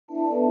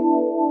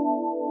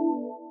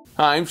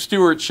Hi, I'm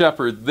Stuart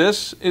Shepard.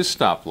 This is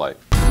Stoplight.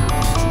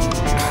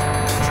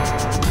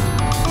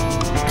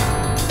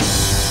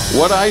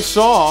 What I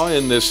saw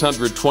in this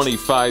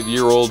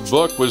 125-year-old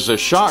book was a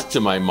shock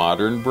to my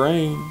modern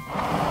brain.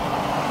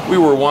 We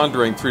were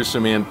wandering through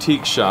some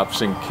antique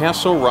shops in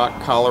Castle Rock,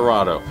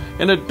 Colorado.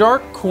 In a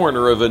dark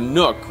corner of a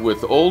nook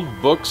with old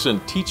books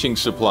and teaching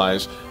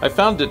supplies, I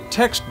found a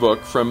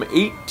textbook from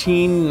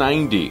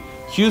 1890,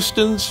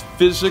 Houston's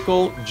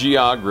Physical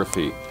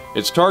Geography.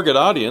 Its target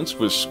audience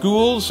was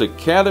schools,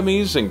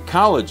 academies, and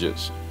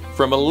colleges.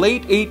 From a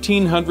late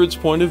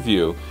 1800s point of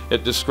view,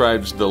 it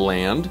describes the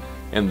land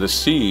and the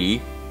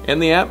sea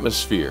and the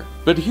atmosphere.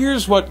 But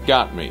here's what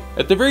got me.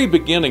 At the very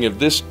beginning of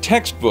this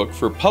textbook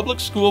for public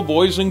school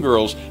boys and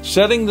girls,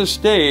 setting the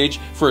stage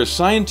for a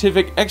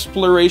scientific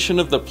exploration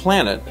of the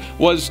planet,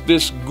 was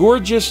this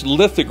gorgeous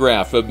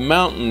lithograph of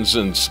mountains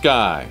and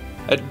sky,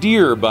 a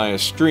deer by a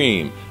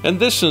stream, and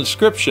this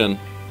inscription,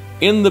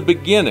 "In the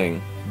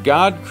beginning,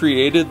 God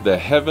created the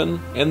heaven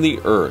and the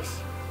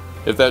earth."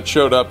 If that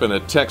showed up in a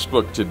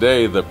textbook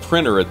today, the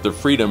printer at the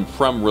Freedom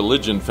From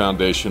Religion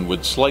Foundation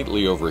would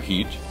slightly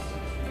overheat.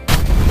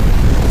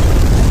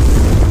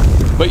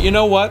 But you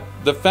know what?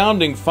 The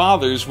Founding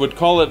Fathers would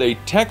call it a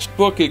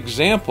textbook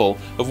example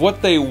of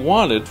what they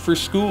wanted for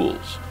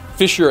schools.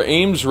 Fisher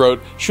Ames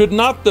wrote, "Should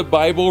not the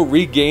Bible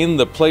regain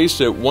the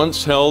place it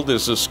once held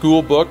as a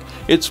school book?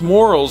 Its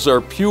morals are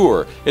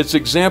pure, its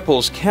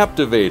examples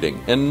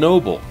captivating and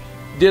noble."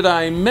 Did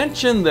I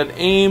mention that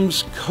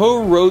Ames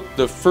co-wrote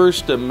the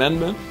First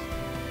Amendment?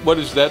 What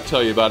does that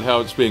tell you about how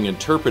it's being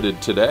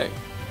interpreted today?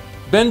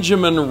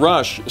 Benjamin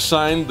Rush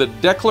signed the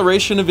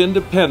Declaration of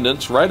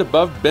Independence right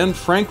above Ben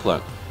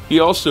Franklin. He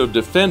also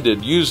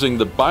defended using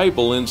the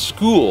Bible in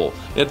school,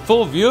 in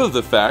full view of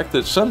the fact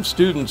that some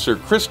students are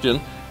Christian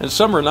and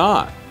some are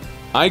not.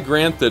 I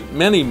grant that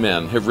many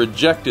men have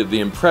rejected the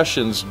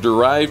impressions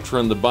derived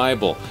from the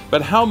Bible,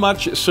 but how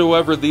much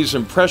soever these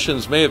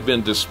impressions may have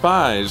been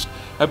despised,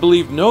 I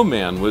believe no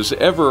man was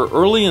ever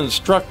early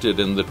instructed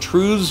in the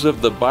truths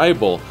of the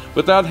Bible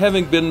without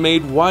having been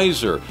made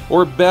wiser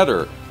or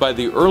better by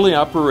the early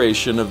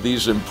operation of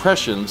these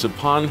impressions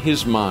upon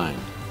his mind.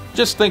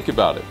 Just think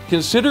about it.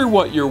 Consider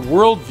what your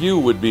worldview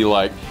would be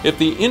like if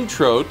the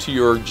intro to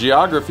your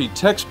geography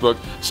textbook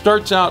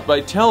starts out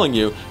by telling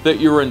you that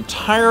your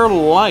entire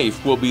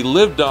life will be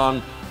lived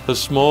on a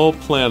small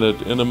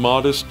planet in a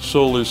modest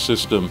solar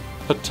system,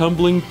 a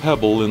tumbling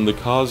pebble in the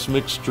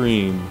cosmic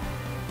stream.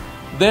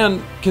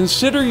 Then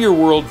consider your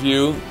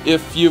worldview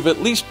if you've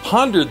at least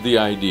pondered the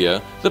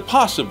idea that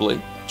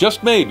possibly,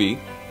 just maybe,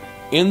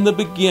 in the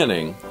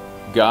beginning,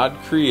 God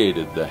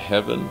created the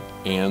heaven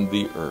and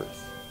the earth.